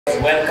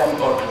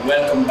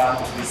Welcome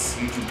back to this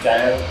YouTube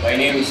channel. My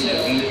name is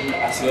Naville,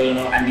 as you all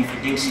know, and if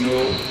you didn't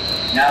know,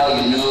 now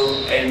you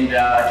know. And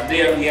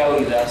today I'm here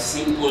with a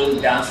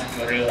simple dance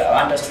tutorial.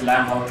 I want us to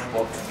learn how to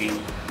pop today.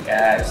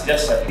 It's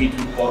just a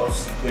little pop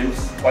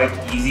sequence, quite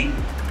easy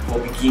for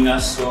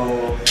beginners.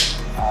 So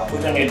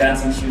put on your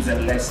dancing shoes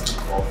and let's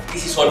kick off.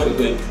 This is what we're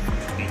going to do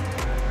today.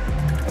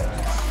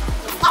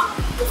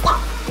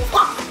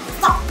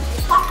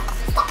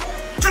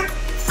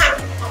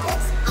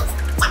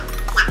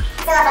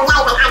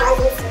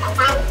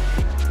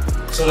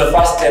 So the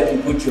first step,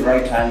 you put your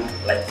right hand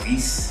like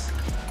this,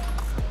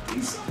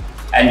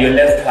 and your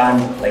left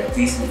hand like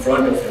this in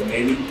front of your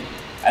belly,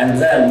 and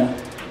then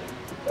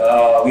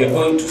we are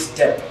going to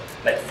step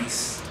like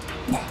this.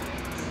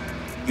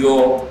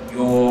 Your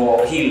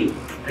heel,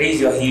 raise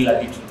your heel a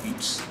little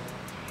bit,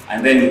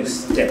 and then you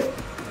step.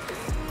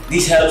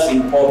 This helps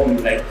in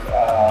popping, like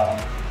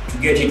to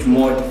get it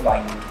more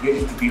defined, to get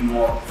it to be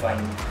more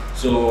defined.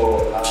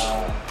 So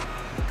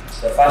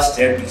the first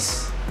step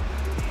is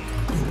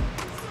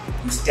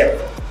you step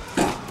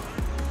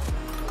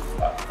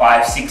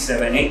 5, 6,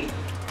 7, 8,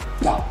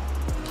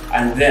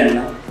 and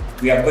then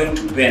we are going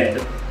to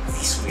bend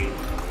this way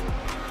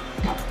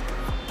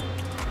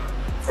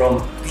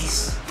from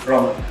this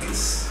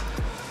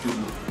to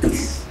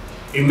this.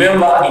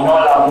 Remember, in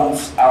all our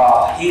moves,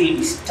 our heel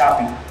is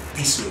tapping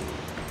this way.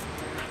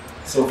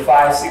 So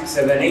 5, 6,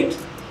 7, 8,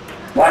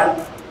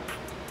 1,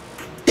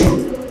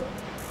 2,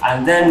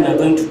 and then we're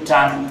going to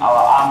turn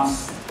our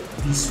arms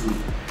this way.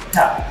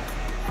 Tap.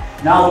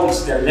 Now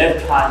it's the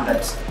left hand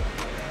this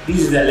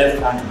is the left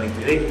hand, by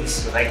the way, this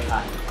is the right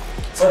hand.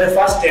 So the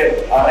first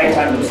step, our right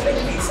hand was like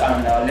this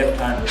and our left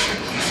hand was like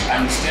this.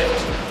 And step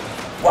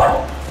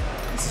 1,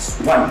 this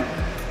is 1.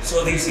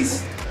 So this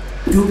is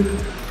 2,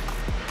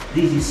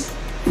 this is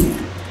 2.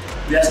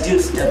 We are still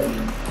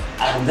stepping.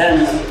 And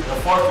then the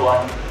fourth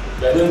one,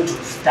 we are going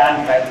to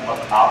stand right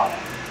back up.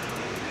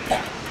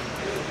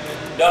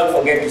 Don't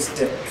forget to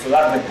step so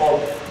that the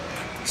pop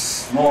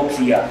is more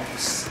clear.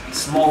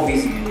 It's more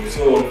visible.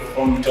 So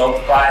from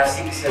top 5,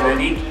 6, 7,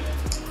 8,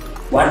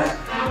 1,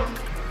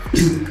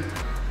 2,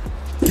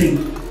 3,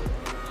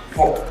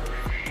 4.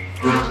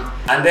 Good.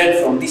 And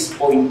then from this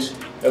point,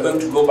 we're going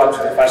to go back to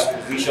the first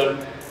position.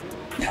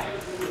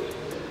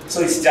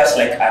 So it's just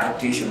like a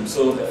rotation.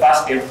 So the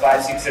first step,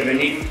 5, 6, 7,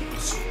 8,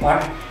 is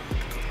 1,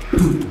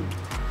 2,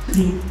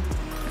 3,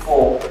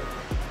 4,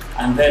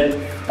 and then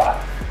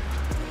back.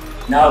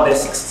 Now the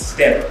sixth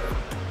step,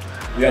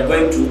 we are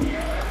going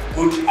to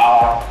put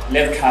our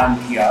left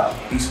hand here,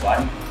 this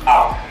one,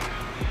 up,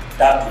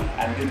 that way,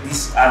 and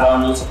this other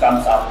one also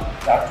comes up,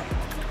 that way.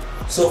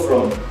 So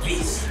from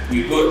this,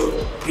 we go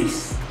to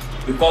this.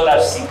 We call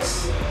that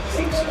 6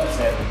 or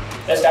 7.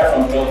 Let's start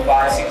from top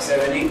 5, 6,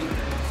 7, 8.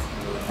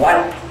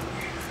 1,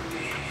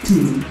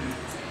 2,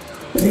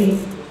 3,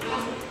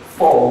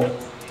 4,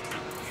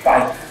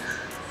 5,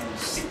 and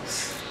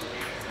 6.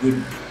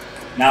 Good.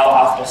 Now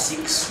after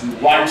 6, we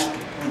want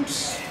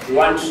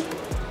to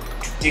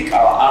take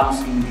our arms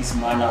in this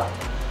manner.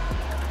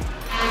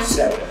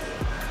 7.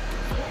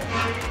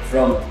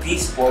 From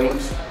this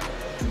point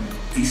to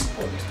this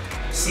point.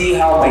 See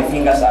how my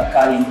fingers are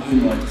curling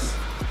inwards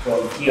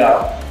from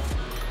here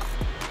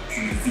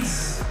to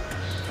this.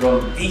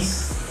 From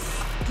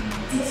this to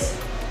this.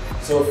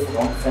 So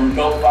from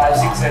top 5,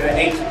 6, 7,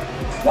 8.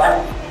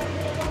 1,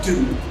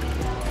 2,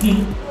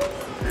 3,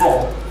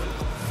 4,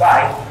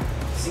 5,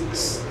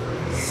 6,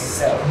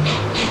 7.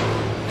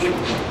 Good.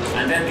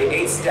 And then the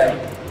 8th step,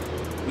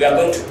 we are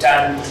going to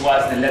turn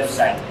towards the left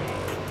side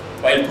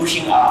while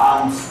pushing our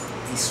arms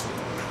this way.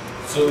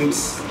 So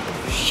it's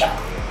sharp.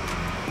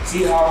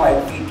 See how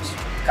my feet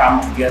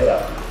come together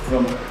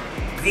from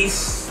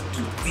this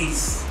to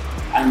this,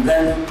 and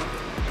then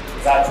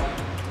that way.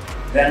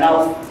 They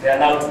are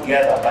now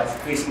together but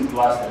facing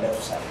towards the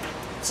left side.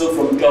 So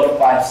from top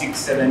 5, 6,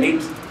 7,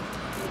 8.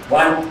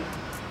 1,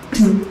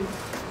 2,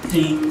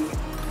 3,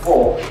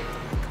 4.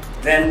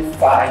 Then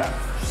 5,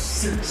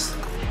 6,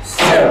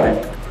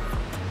 7.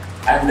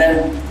 And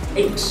then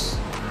 8.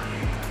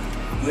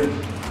 Good.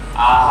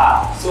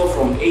 So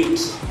from 8,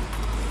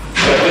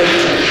 we're going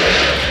to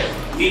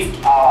lift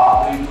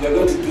we're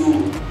going to do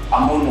a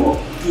moonwalk,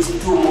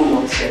 two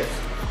moonwalk steps.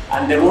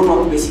 And the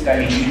moonwalk,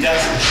 basically, you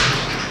just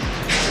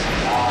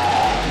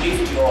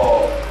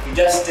you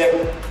just step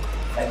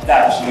like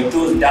that, your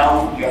toes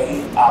down, your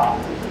heel up,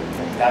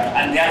 like that,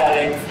 and the other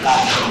leg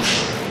flat.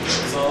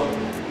 So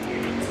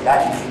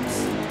that is it.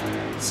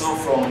 So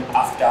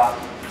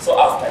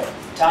after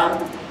turn,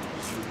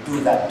 do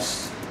that.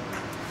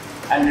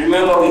 And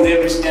remember, with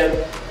every step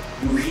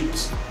you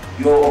hit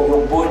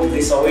your body,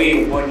 there's a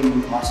way your body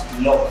must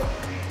lock.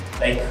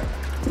 Like,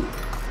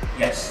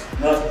 yes,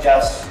 not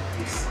just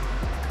this.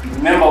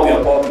 Remember, we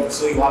are popping,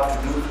 so you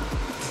have to do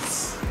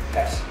this.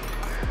 Yes.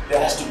 There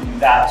has to be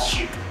that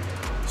shape.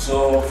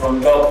 So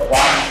from top 1,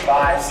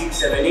 5, 6,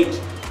 7, 8.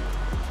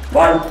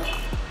 1,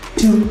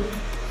 2,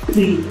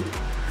 3,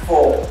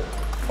 4,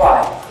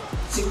 5,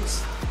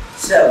 6,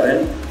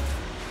 7,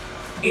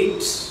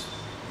 8.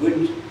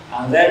 Good.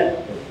 And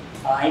then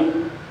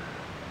 9,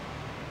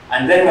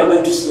 And then we're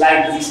going to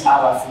slide these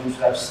other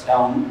footstraps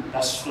down,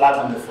 that's flat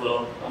on the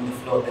floor,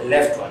 the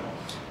left one.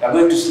 We're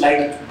going to slide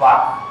it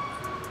back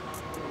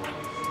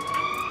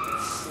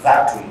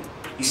that way.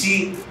 You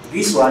see,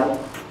 this one,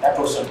 that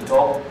was on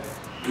top,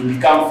 it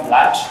become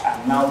flat,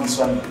 and now this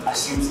one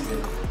assumes the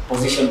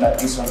position that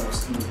this one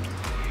was in.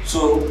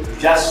 So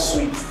just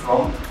switch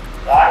from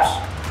that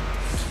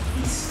to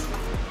this.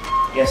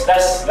 Yes,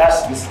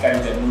 that's basically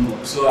the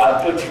moonwalk. So I'll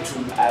taught you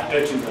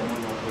the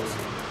moonwalk also.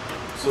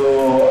 So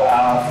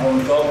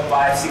from top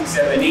 5, 6,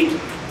 7, 8,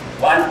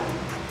 1,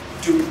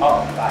 2,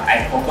 up.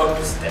 I forgot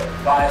to step.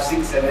 5,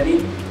 6, 7,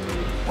 8,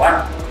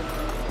 1,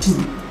 2,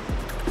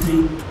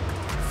 3,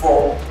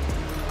 4,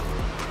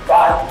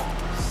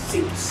 5,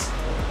 6,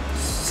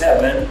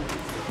 7,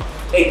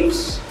 8,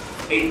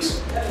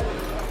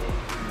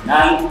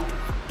 9,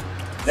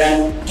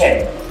 then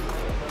 10.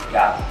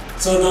 Yeah.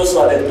 So those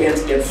are the 10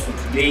 steps for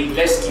today.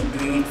 Let's keep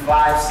doing it.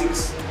 5,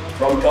 6,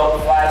 from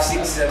top 5,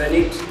 6, 7,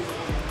 8.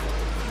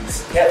 You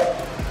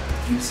step,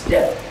 you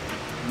step,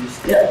 you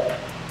step,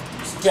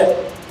 you step,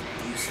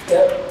 you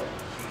step,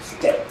 you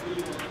step.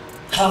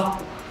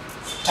 Hop,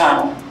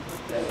 turn,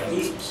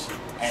 lift,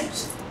 and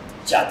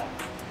jump.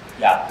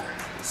 Yeah.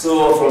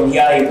 So from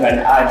here you can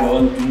add your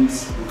own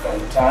things. You can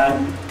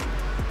turn,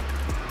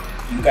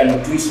 you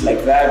can twist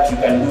like that, you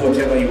can do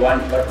whatever you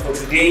want. But for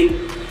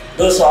today,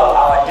 those are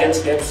our 10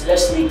 steps.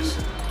 Let's meet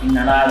in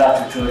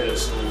another tutorial.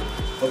 So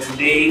for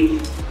today,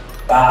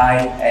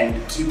 bye,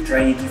 and keep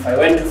trying it. If I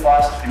went too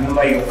fast,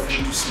 remember you're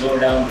free to slow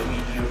down the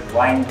video,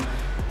 rewind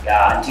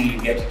until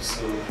you get it.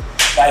 So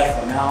bye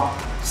for now.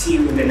 See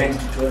you in the next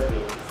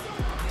tutorial.